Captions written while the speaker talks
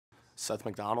Seth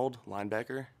McDonald,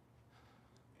 linebacker,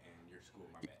 And your school,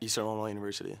 my bad. Eastern Illinois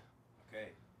University. Okay.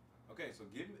 Okay, so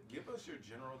give us your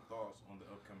general thoughts on the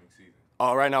upcoming season.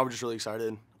 Right now, we're just really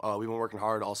excited. We've been working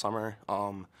hard all summer.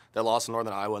 That loss in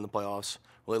Northern Iowa in the playoffs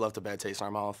really left a bad taste in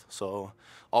our mouth. So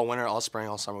all winter, all spring,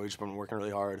 all summer, we've just been working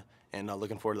really hard and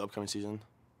looking forward to the upcoming season.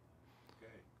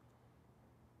 Okay.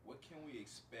 What can we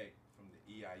expect from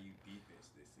the EIU defense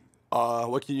this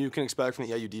season? What you can expect from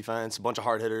the EIU defense, a bunch of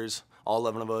hard hitters, all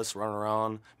 11 of us running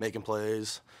around, making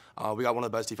plays. We got one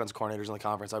of the best defensive coordinators in the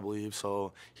conference, I believe,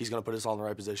 so he's going to put us all in the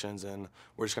right positions, and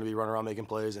we're just going to be running around making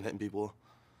plays and hitting people.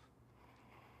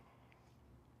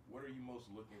 What are you most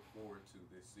looking forward to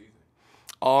this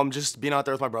season? Just being out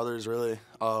there with my brothers, really.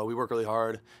 We work really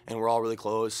hard, and we're all really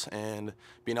close, and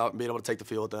being able to take the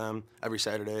field with them every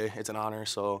Saturday, it's an honor,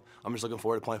 so I'm just looking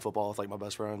forward to playing football with, like, my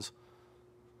best friends.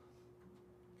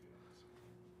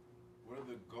 What are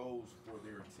the goals for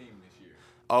their team this year?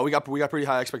 We got pretty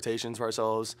high expectations for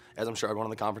ourselves, as I'm sure everyone in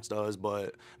the conference does.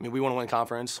 But I mean, we want to win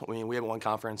conference. I mean, we haven't won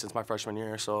conference since my freshman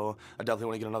year, so I definitely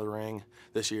want to get another ring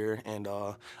this year, and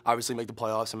obviously make the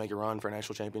playoffs and make a run for a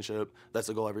national championship. That's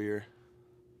the goal every year.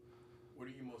 What are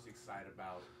you most excited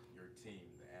about your team,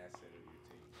 the asset of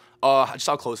your team? Just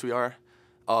how close we are.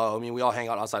 I mean, we all hang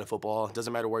out outside of football. It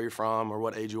doesn't matter where you're from or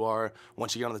what age you are.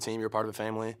 Once you get on the team, you're part of a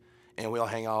family. And we all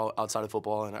hang out outside of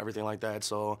football and everything like that.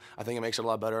 So I think it makes it a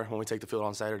lot better when we take the field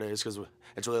on Saturdays because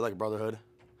it's really like a brotherhood.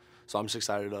 So I'm just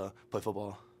excited to play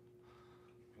football.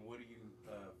 And what do you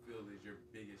feel is your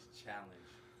biggest challenge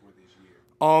for this year?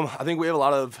 I think we have a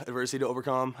lot of adversity to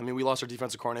overcome. I mean, we lost our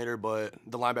defensive coordinator, but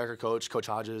the linebacker coach, Coach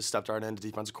Hodges, stepped right into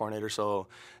defensive coordinator. So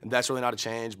that's really not a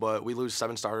change. But we lose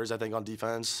 7 starters, I think, on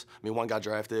defense. I mean, one got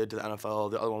drafted to the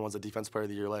NFL. The other one was the Defensive Player of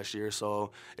the Year last year.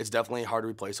 So it's definitely hard to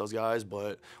replace those guys.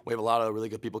 But we have a lot of really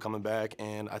good people coming back.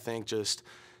 And I think just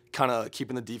kind of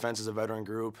keeping the defense as a veteran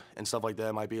group and stuff like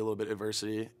that might be a little bit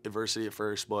adversity at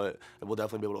first, but we'll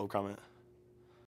definitely be able to overcome it.